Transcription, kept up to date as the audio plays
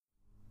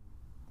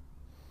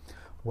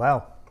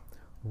Well,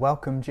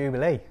 welcome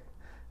Jubilee.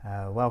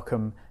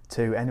 Welcome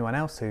to anyone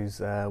else who's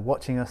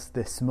watching us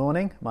this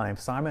morning. My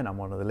name's Simon, I'm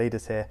one of the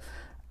leaders here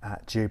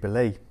at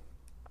Jubilee.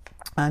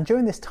 And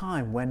during this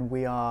time when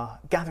we are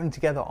gathering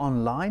together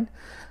online,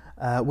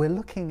 we're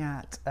looking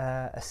at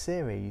a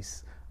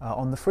series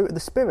on the fruit of the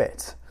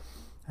Spirit.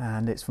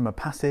 And it's from a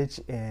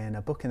passage in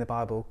a book in the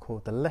Bible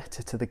called the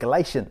Letter to the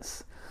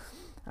Galatians.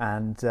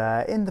 And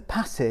in the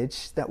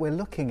passage that we're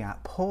looking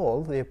at,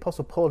 Paul, the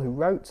Apostle Paul who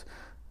wrote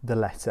the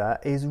letter,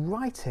 is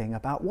writing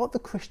about what the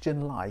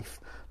Christian life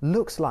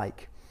looks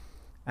like,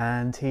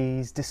 and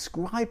he's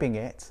describing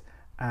it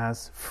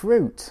as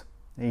fruit.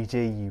 E.g.,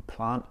 you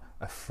plant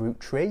a fruit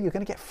tree, you're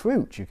going to get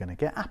fruit, you're going to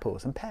get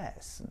apples and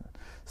pears and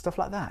stuff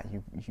like that.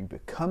 You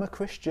become a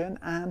Christian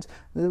and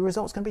the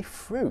result's going to be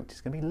fruit.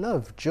 It's going to be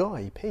love,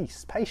 joy,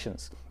 peace,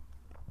 patience,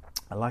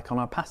 like on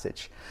our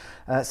passage.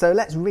 So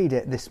let's read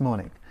it this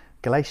morning.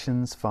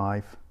 Galatians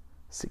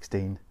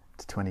 5:16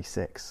 to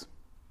 26.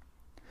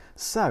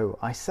 So,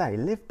 I say,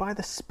 live by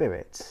the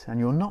Spirit, and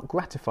you'll not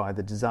gratify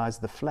the desires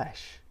of the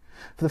flesh.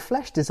 For the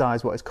flesh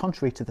desires what is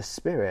contrary to the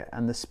Spirit,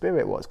 and the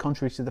Spirit what is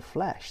contrary to the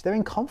flesh. They're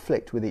in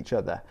conflict with each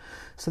other,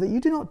 so that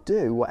you do not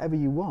do whatever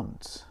you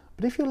want.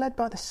 But if you're led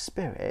by the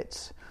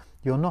Spirit,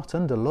 you're not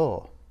under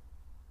law.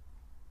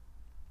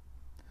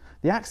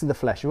 The acts of the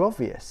flesh are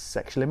obvious: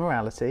 sexual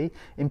immorality,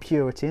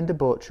 impurity and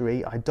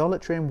debauchery,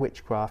 idolatry and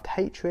witchcraft,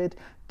 hatred,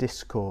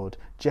 discord,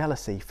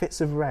 jealousy, fits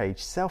of rage,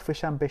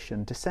 selfish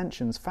ambition,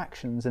 dissensions,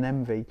 factions and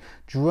envy,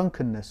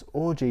 drunkenness,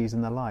 orgies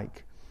and the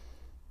like.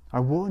 I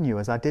warn you,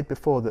 as I did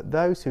before, that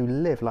those who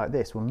live like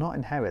this will not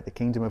inherit the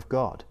kingdom of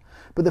God.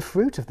 But the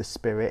fruit of the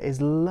Spirit is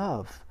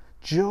love,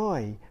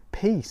 joy,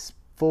 peace,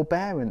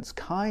 forbearance,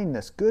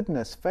 kindness,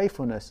 goodness,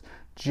 faithfulness,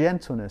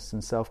 gentleness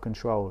and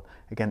self-control.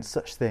 Against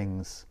such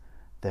things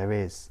there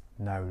is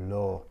no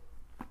law.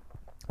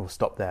 We'll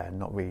stop there and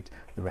not read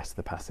the rest of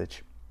the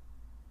passage.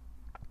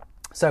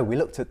 So we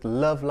looked at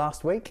love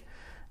last week,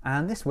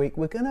 and this week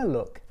we're going to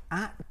look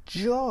at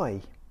joy.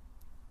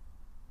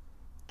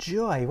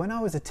 Joy. When I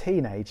was a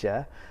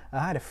teenager,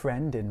 I had a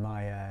friend in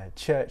my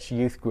church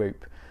youth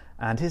group,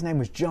 and his name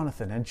was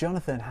Jonathan, and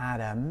Jonathan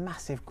had a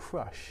massive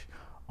crush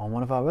on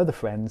one of our other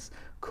friends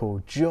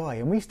called Joy,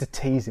 and we used to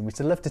tease him. We used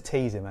to love to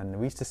tease him, and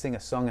we used to sing a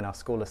song in our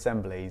school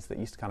assemblies that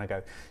used to kind of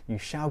go, "You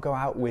shall go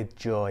out with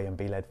joy and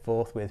be led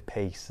forth with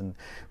peace." And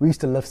we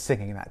used to love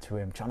singing that to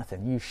him.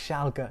 Jonathan, you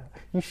shall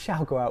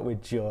go out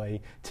with joy,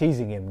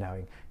 teasing him,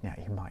 knowing,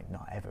 he might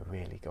not ever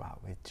really go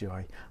out with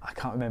joy. I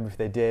can't remember if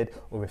they did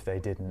or if they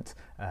didn't.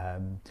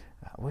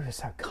 We were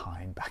so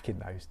kind back in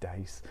those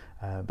days,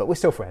 but we're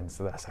still friends,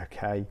 so that's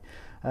okay.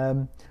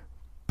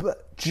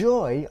 But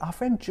Joy, our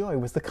friend Joy,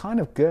 was the kind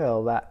of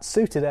girl that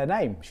suited her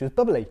name. She was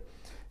bubbly.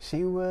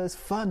 She was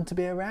fun to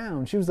be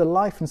around. She was the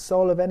life and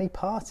soul of any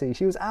party.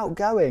 She was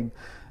outgoing.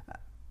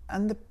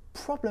 And the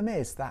problem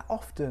is that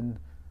often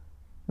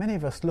many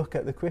of us look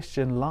at the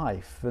Christian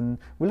life and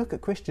we look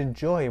at Christian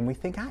joy and we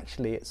think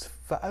actually it's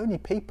for only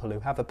people who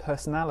have a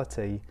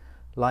personality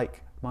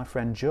like my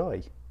friend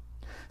Joy.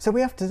 So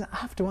we have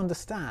to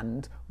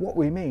understand what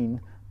we mean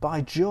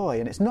by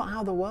joy, and it's not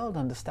how the world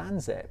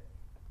understands it.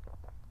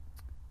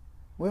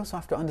 We also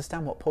have to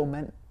understand what Paul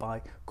meant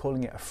by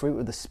calling it a fruit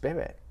of the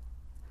Spirit.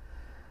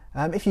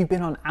 If you've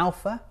been on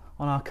Alpha,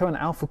 on our current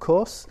Alpha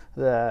course,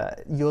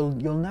 you'll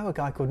know a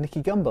guy called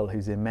Nicky Gumbel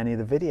who's in many of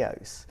the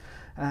videos.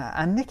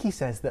 And Nicky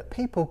says that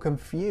people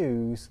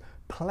confuse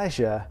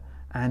pleasure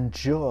and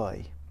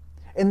joy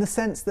in the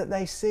sense that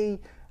they see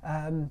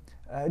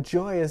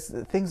joy as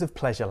things of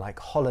pleasure like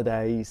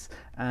holidays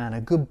and a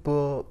good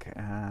book,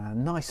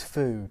 nice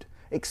food,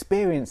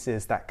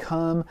 experiences that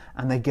come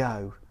and they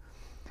go.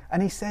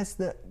 And he says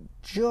that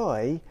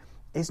joy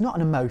is not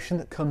an emotion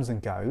that comes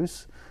and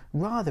goes.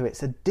 Rather,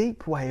 it's a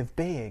deep way of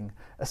being,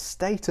 a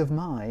state of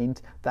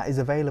mind that is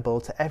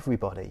available to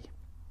everybody.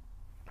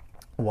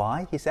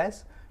 Why, he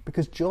says?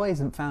 Because joy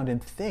isn't found in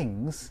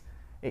things,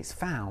 it's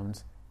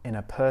found in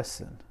a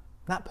person.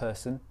 That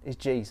person is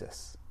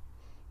Jesus.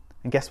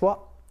 And guess what?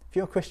 If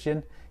you're a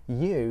Christian,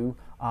 you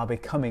are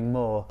becoming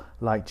more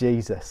like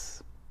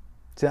Jesus.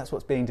 So that's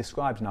what's being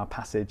described in our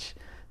passage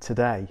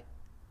today.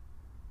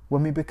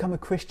 When we become a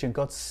Christian,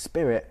 God's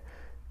Spirit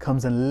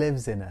comes and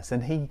lives in us,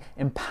 and He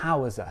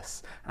empowers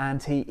us,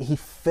 and He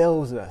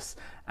fills us,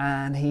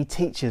 and He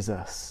teaches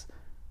us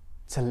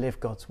to live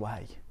God's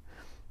way,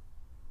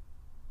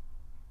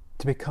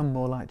 to become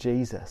more like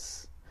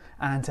Jesus,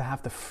 and to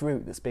have the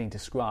fruit that's being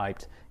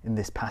described in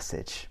this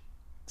passage.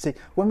 See,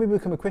 when we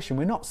become a Christian,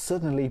 we're not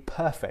suddenly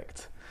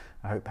perfect.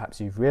 I hope perhaps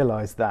you've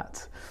realised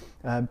that.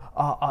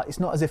 It's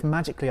not as if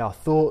magically our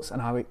thoughts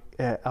and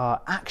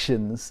our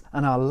actions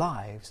and our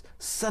lives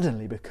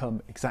suddenly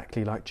become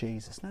exactly like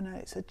Jesus. No,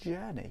 it's a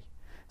journey.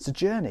 It's a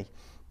journey.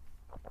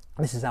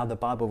 This is how the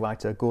Bible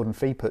writer Gordon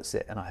Fee puts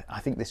it, and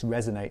I think this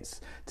resonates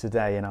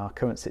today in our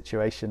current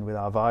situation with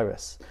our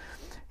virus.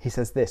 He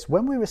says this: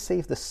 when we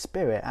receive the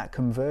Spirit at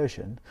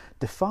conversion,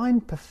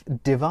 divine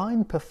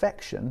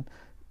perfection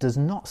does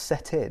not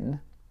set in,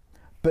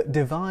 but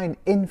divine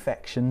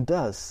infection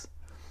does.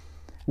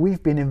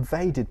 We've been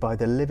invaded by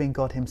the living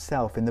God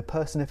himself in the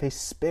person of his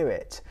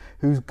Spirit,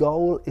 whose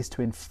goal is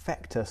to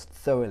infect us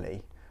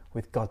thoroughly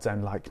with God's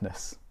own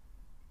likeness.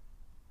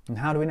 And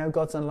how do we know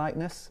God's own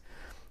likeness?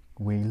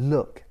 We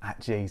look at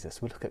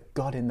Jesus. We look at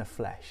God in the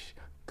flesh,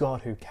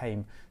 God who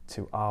came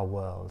to our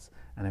world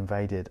and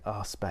invaded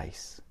our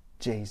space,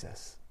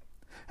 Jesus.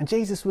 And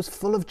Jesus was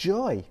full of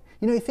joy.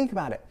 You think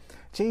about it.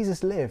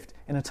 Jesus lived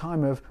in a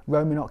time of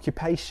Roman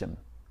occupation.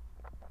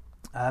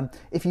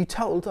 If you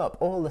totaled up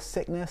all the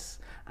sickness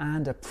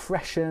and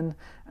oppression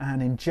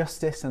and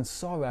injustice and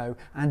sorrow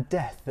and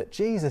death that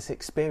Jesus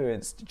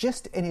experienced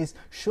just in his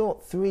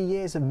short 3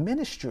 years of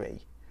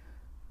ministry,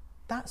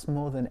 that's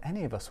more than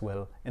any of us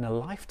will in a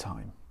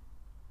lifetime.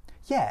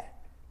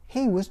 Yet,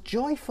 he was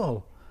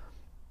joyful.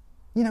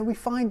 We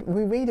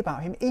read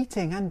about him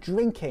eating and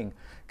drinking,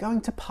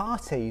 going to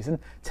parties and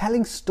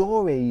telling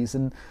stories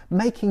and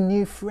making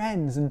new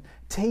friends and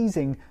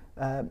teasing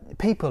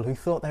people who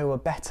thought they were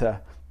better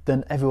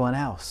than everyone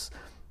else.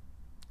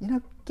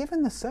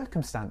 Given the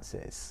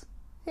circumstances,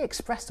 he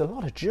expressed a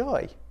lot of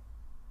joy.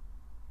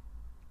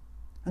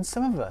 And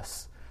some of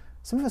us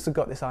have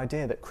got this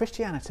idea that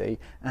Christianity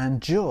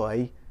and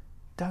joy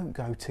don't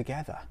go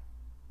together.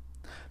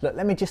 Look,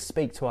 let me just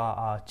speak to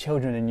our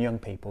children and young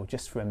people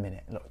just for a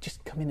minute. Look,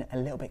 just come in a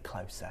little bit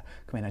closer.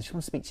 Come in, I just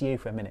want to speak to you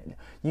for a minute.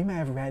 You may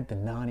have read the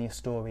Narnia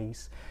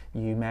stories.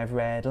 You may have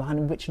read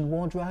Lion, Witch and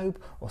Wardrobe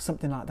or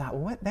something like that.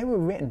 They were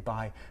written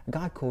by a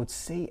guy called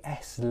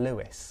C.S.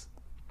 Lewis.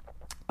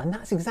 And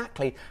that's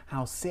exactly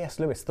how C.S.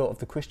 Lewis thought of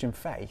the Christian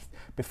faith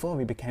before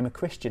he became a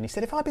Christian. He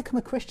said, if I become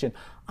a Christian,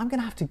 I'm going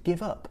to have to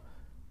give up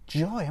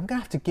joy. I'm going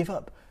to have to give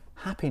up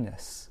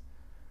happiness.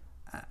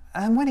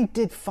 And when he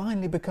did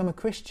finally become a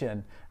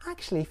Christian,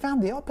 actually he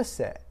found the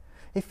opposite.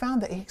 He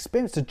found that he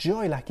experienced a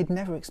joy like he'd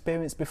never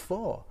experienced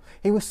before.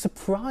 He was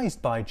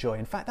surprised by joy.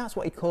 In fact, that's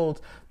what he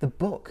called the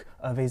book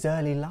of his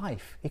early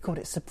life. He called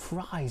it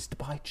Surprised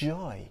by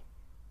Joy.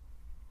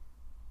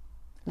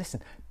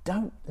 Listen,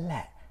 don't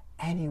let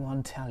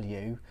anyone tell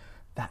you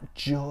that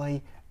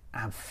joy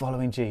and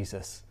following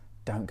Jesus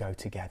don't go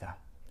together.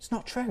 It's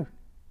not true.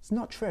 It's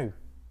not true.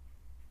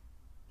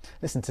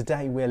 Listen,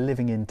 today we're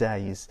living in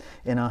days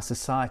in our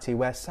society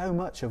where so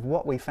much of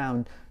what we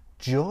found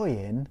joy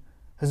in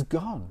has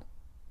gone.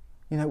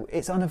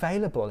 It's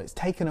unavailable. It's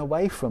taken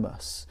away from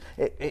us.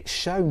 It's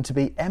shown to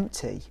be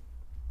empty.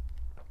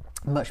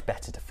 Much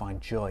better to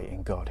find joy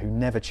in God, who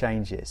never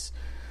changes,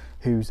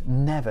 who's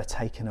never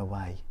taken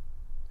away,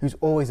 who's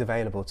always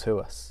available to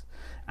us,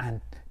 and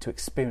to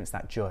experience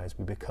that joy as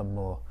we become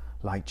more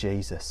like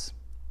Jesus.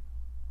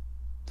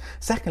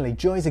 Secondly,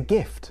 joy is a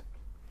gift.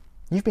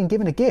 You've been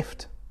given a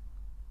gift.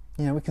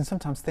 We can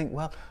sometimes think,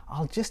 well,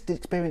 I'll just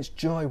experience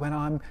joy when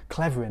I'm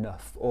clever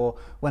enough, or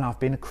when I've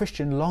been a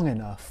Christian long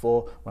enough,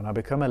 or when I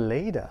become a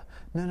leader.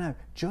 No,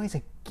 joy is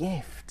a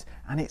gift,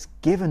 and it's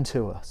given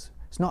to us.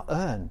 It's not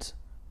earned.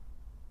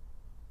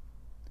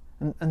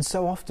 And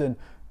so often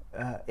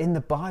in the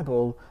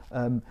Bible,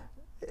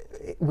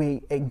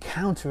 we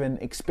encounter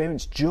and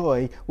experience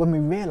joy when we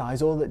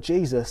realise all that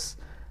Jesus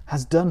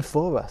has done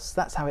for us.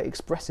 That's how it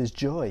expresses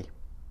joy.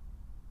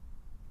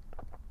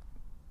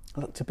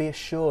 Look, to be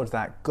assured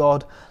that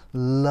God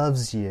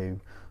loves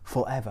you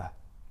forever,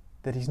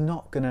 that he's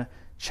not going to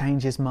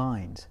change his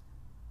mind,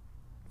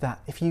 that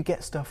if you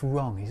get stuff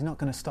wrong, he's not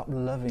going to stop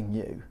loving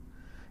you.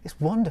 It's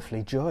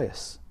wonderfully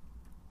joyous.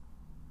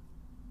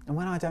 And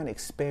when I don't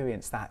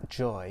experience that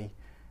joy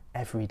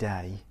every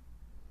day,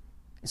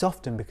 it's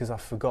often because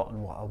I've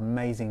forgotten what an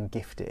amazing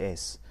gift it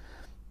is.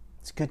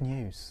 It's good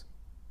news.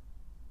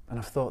 And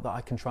I've thought that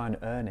I can try and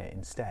earn it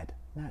instead.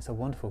 No, it's a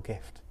wonderful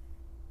gift.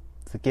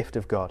 It's the gift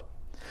of God.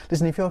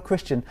 Listen, if you're a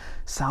Christian,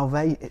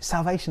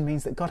 salvation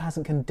means that God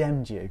hasn't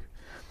condemned you.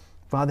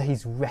 Rather,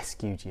 he's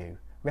rescued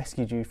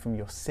you from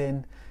your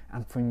sin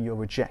and from your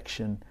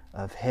rejection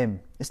of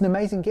him. It's an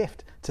amazing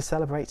gift to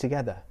celebrate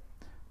together.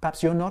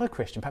 Perhaps you're not a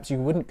Christian. Perhaps you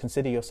wouldn't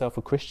consider yourself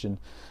a Christian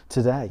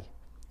today.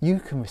 You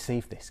can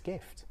receive this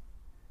gift.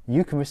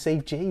 You can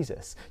receive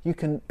Jesus. You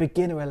can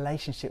begin a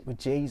relationship with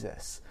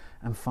Jesus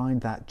and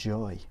find that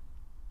joy.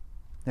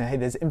 Now, hey,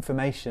 there's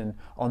information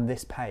on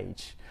this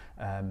page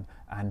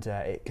and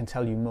it can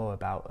tell you more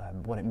about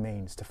what it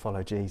means to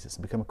follow Jesus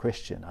and become a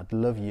Christian. I'd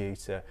love you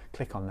to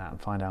click on that and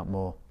find out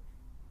more.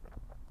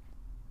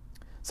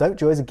 So,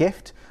 joy is a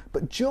gift,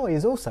 but joy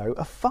is also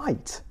a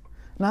fight.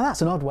 Now,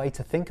 that's an odd way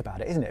to think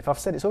about it, isn't it? If I've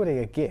said it's already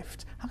a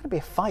gift, how can it be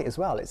a fight as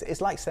well?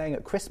 It's like saying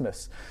at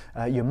Christmas,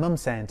 your mum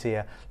saying to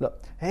you,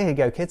 look, here you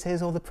go, kids,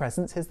 here's all the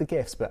presents, here's the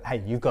gifts, but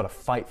hey, you've got to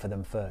fight for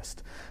them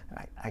first.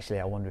 Actually,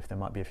 I wonder if there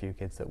might be a few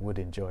kids that would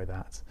enjoy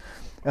that.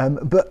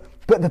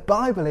 But the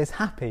Bible is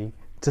happy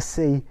to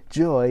see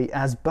joy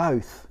as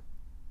both.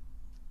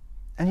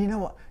 And you know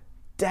what?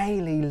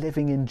 Daily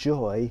living in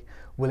joy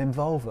will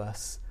involve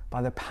us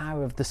by the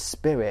power of the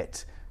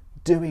Spirit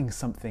doing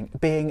something,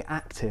 being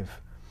active.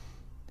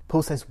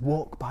 Paul says,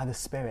 walk by the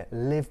Spirit,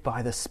 live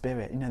by the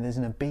Spirit. There's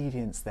an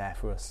obedience there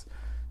for us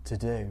to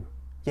do.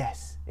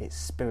 Yes, it's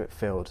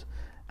Spirit-filled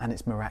and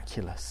it's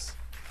miraculous,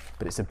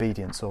 but it's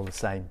obedience all the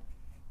same.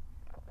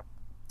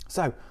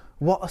 So,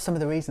 What are some of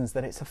the reasons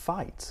that it's a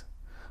fight?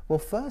 Well,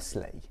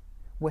 firstly,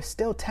 we're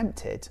still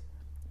tempted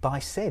by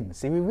sin.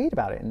 See, we read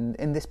about it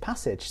in this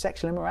passage: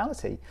 sexual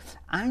immorality,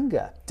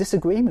 anger,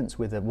 disagreements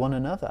with one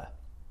another.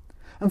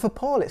 And for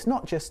Paul, it's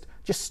not just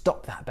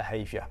stop that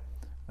behaviour.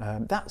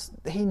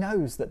 He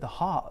knows that the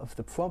heart of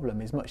the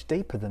problem is much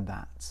deeper than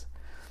that.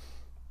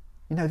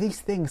 You know, these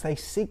things, they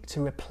seek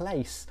to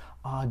replace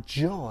our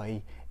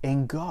joy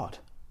in God,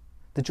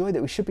 the joy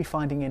that we should be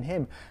finding in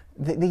Him.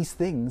 These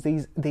things,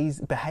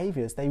 these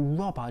behaviours, they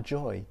rob our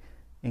joy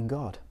in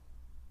God.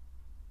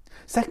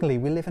 Secondly,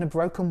 we live in a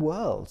broken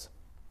world.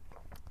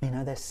 You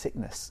know, there's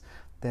sickness,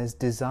 there's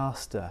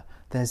disaster,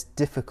 there's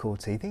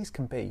difficulty. These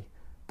can be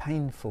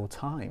painful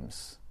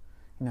times.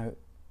 You know,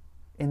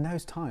 in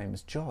those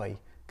times, joy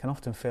can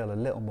often feel a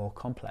little more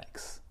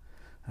complex.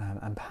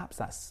 And perhaps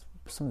that's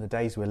some of the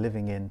days we're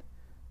living in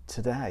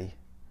today.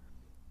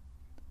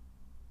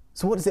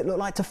 So what does it look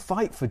like to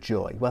fight for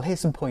joy? Well, here's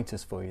some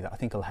pointers for you that I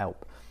think will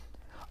help.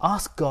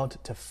 Ask God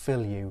to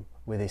fill you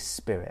with His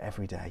Spirit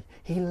every day.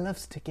 He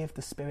loves to give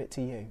the Spirit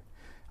to you.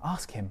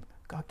 Ask Him,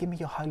 God, give me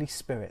your Holy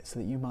Spirit so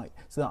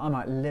that I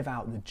might live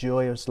out the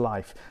joyous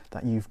life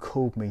that you've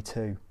called me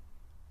to.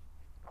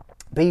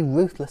 Be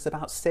ruthless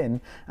about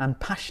sin and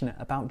passionate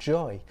about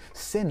joy.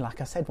 Sin,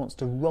 like I said, wants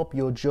to rob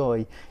your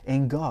joy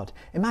in God.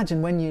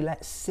 Imagine when you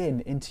let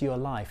sin into your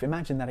life.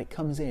 Imagine that it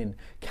comes in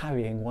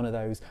carrying one of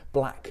those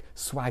black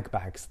swag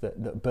bags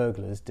that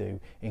burglars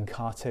do in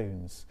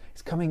cartoons.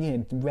 It's coming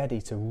in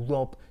ready to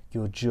rob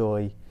your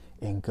joy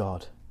in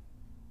God.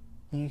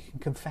 You can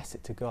confess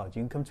it to God.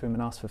 You can come to Him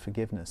and ask for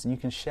forgiveness. And you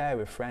can share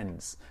with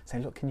friends. Say,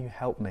 look, can you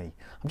help me?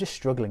 I'm just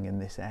struggling in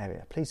this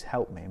area. Please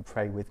help me and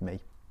pray with me.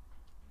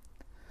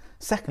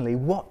 Secondly,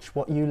 watch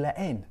what you let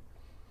in.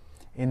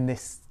 In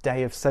this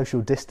day of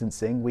social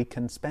distancing, we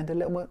can spend a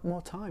little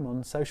more time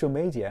on social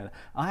media. And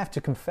I have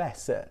to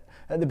confess that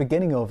at the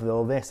beginning of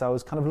all this, I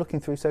was kind of looking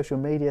through social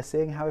media,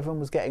 seeing how everyone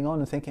was getting on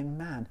and thinking,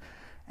 man,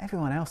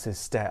 everyone else's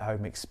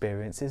stay-at-home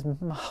experience is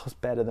miles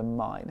better than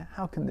mine.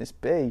 How can this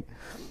be?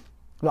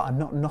 Look, I'm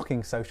not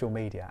knocking social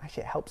media.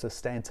 Actually, it helps us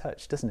stay in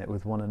touch, doesn't it,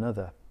 with one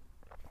another?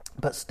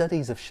 But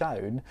studies have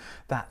shown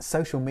that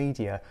social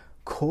media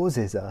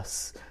causes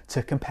us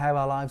to compare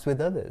our lives with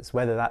others,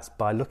 whether that's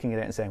by looking at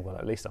it and saying, well,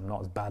 at least I'm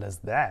not as bad as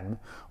them,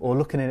 or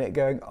looking at it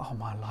going, oh,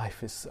 my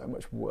life is so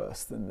much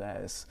worse than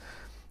theirs.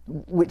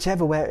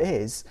 Whichever way it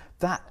is,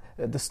 that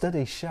the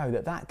studies show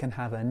that can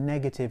have a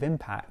negative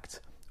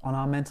impact on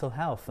our mental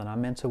health and our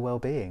mental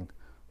well-being.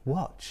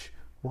 Watch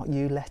what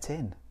you let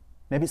in.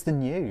 Maybe it's the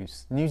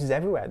news. The news is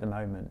everywhere at the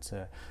moment,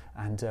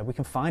 and we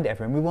can find it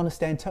everywhere. And we want to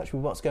stay in touch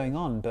with what's going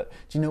on. But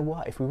do you know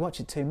what? If we watch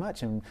it too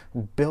much and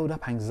build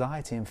up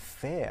anxiety and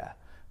fear,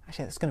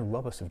 actually that's going to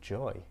rob us of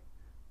joy.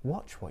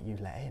 Watch what you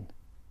let in.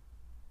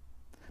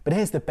 But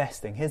here's the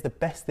best thing. Here's the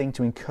best thing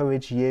to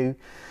encourage you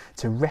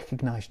to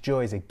recognise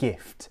joy as a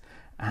gift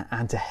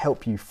and to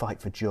help you fight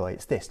for joy.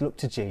 It's this. Look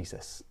to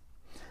Jesus.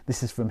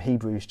 This is from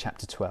Hebrews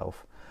chapter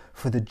 12.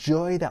 For the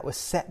joy that was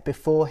set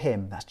before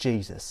Him, that's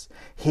Jesus,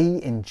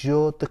 He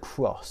endured the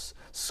cross,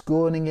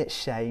 scorning its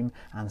shame,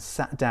 and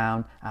sat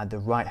down at the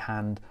right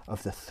hand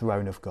of the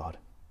throne of God.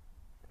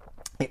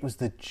 It was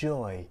the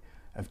joy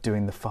of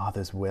doing the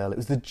Father's will. It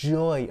was the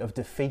joy of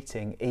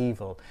defeating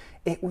evil.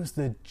 It was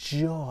the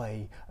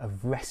joy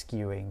of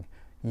rescuing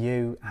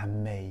you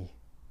and me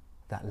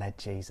that led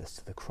Jesus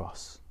to the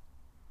cross.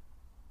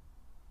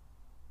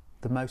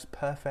 The most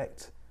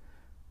perfect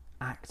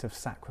act of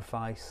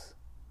sacrifice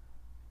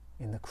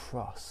in the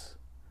cross.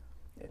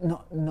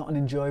 Not an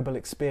enjoyable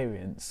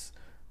experience,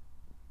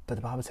 but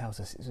the Bible tells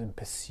us it was in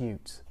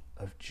pursuit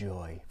of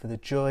joy, for the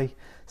joy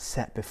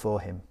set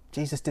before Him.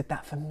 Jesus did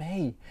that for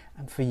me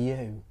and for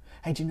you.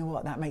 Hey, do you know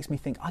what? That makes me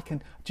think, do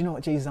you know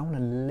what, Jesus? I want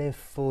to live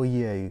for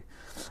you.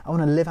 I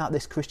want to live out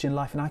this Christian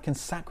life, and I can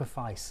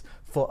sacrifice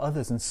for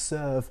others and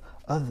serve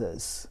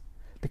others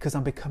because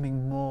I'm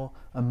becoming more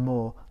and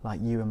more like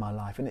you in my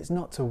life. And it's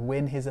not to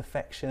win His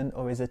affection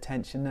or His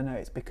attention. No,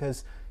 it's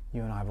because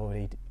you and I have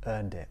already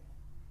earned it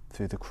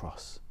through the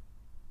cross.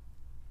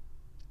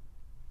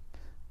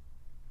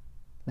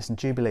 Listen,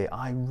 Jubilee,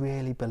 I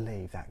really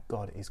believe that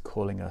God is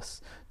calling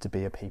us to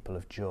be a people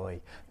of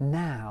joy,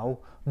 now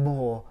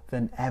more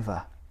than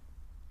ever.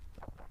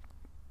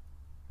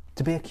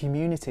 To be a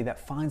community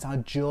that finds our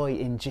joy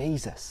in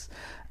Jesus.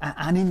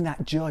 And in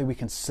that joy we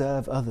can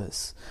serve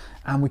others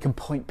and we can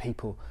point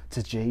people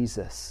to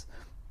Jesus.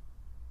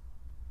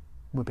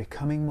 We're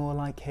becoming more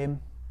like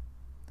Him.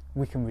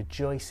 We can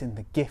rejoice in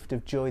the gift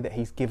of joy that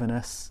He's given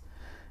us,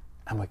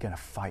 and we're going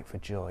to fight for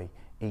joy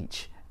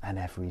each and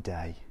every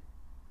day.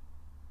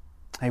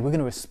 Hey, we're going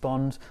to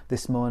respond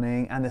this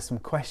morning, and there's some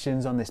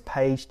questions on this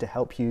page to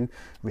help you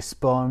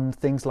respond.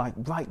 Things like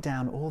write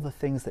down all the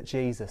things that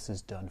Jesus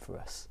has done for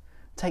us.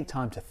 Take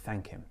time to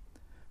thank Him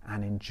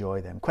and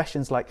enjoy them.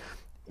 Questions like,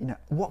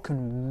 what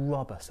can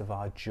rob us of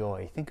our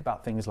joy? Think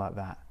about things like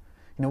that.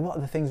 What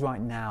are the things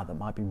right now that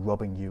might be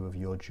robbing you of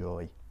your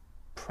joy?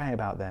 Pray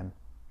about them.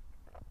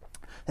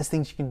 There's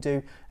things you can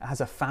do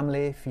as a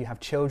family. If you have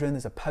children,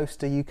 there's a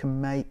poster you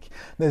can make.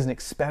 There's an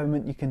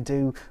experiment you can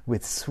do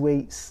with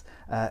sweets.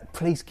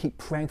 Please keep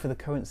praying for the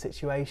current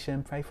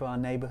situation. Pray for our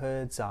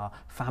neighbourhoods, our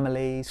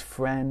families,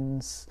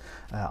 friends,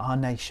 our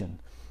nation.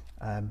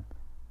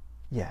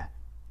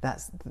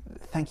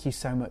 Thank you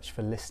so much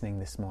for listening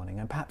this morning.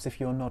 And perhaps if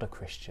you're not a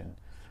Christian,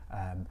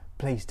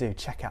 please do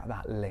check out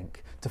that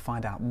link to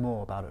find out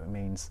more about what it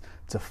means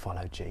to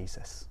follow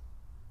Jesus.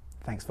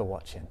 Thanks for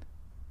watching.